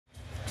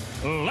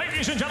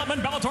Ladies and gentlemen,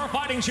 Bellator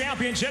Fighting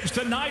Championships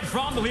tonight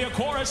from the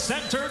Liacouras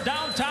Center,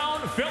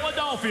 downtown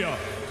Philadelphia,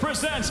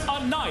 presents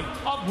a night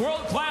of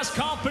world-class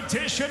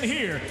competition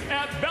here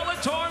at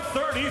Bellator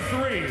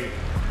 33.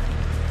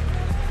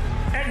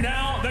 And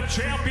now the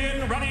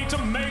champion ready to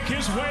make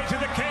his way to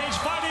the cage,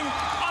 fighting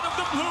out of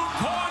the blue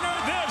corner.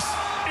 This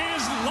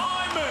is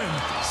Lyman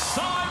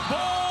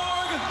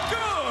Cyborg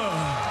Good.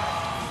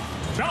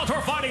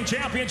 Bellator Fighting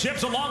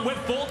Championships, along with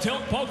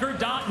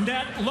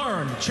FullTiltPoker.net.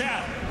 Learn,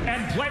 chat,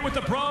 and play with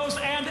the pros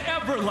and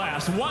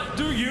Everlast. What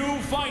do you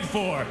fight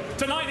for?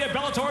 Tonight at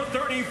Bellator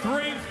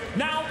 33,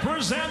 now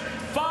present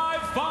 5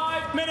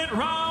 5-minute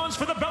rounds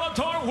for the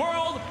Bellator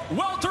World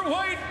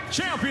Welterweight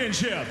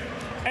Championship.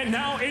 And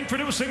now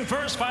introducing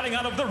first, fighting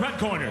out of the red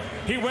corner.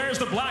 He wears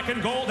the black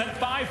and gold at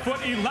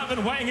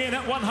 5'11", weighing in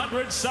at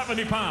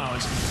 170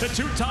 pounds. The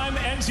two-time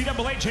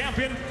NCAA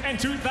champion and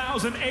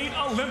 2008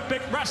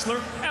 Olympic wrestler,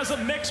 as a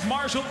mixed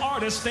martial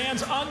artist,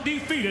 stands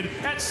undefeated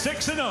at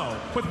 6-0,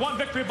 with 1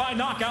 victory by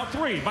knockout,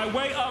 3 by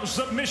way of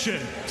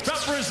submission.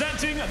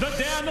 Representing the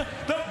Den,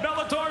 the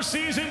Bellator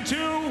Season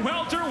 2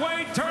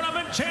 welterweight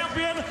tournament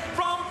champion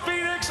from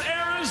Phoenix,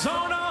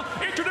 Arizona,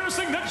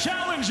 introducing the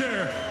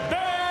challenger,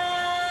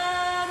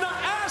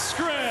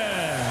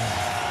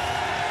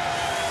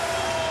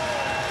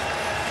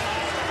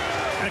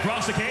 and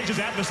across the cage, his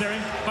adversary,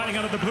 fighting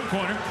out of the blue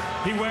corner.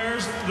 He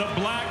wears the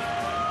black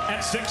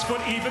at 6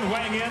 foot even,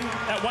 weighing in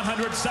at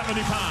 170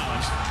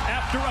 pounds.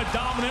 After a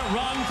dominant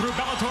run through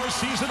Bellator's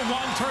Season 1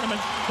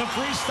 tournament, the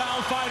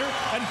freestyle fighter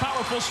and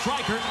powerful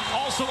striker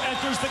also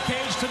enters the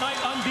cage tonight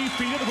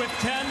undefeated with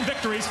 10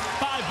 victories,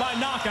 5 by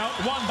knockout,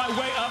 1 by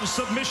way of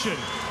submission.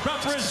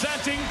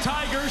 Representing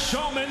Tiger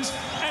Showmans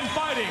and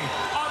fighting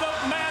out of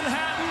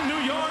Manhattan,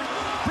 New York,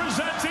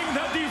 presenting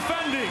the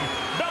defending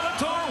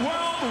Bellator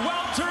World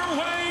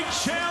Welterweight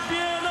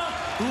Champion,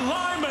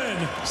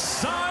 Lyman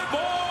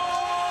Cyborg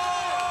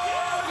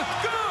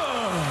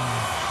Good.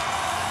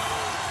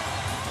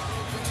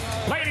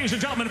 Ladies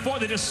and gentlemen, for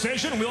the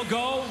decision, we'll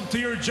go to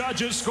your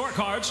judges'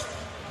 scorecards.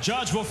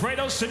 Judge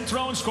Wilfredo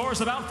Cintrone scores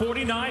about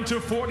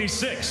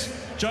 49-46.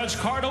 Judge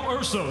Cardo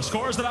Urso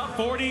scores about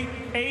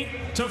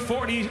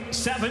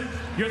 48-47.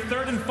 Your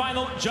third and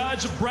final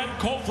judge, Brent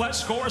Koflet,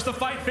 scores the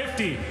fight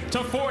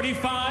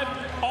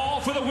 50-45. All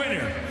for the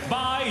winner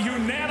by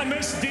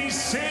unanimous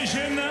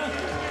decision.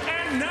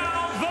 And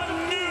now the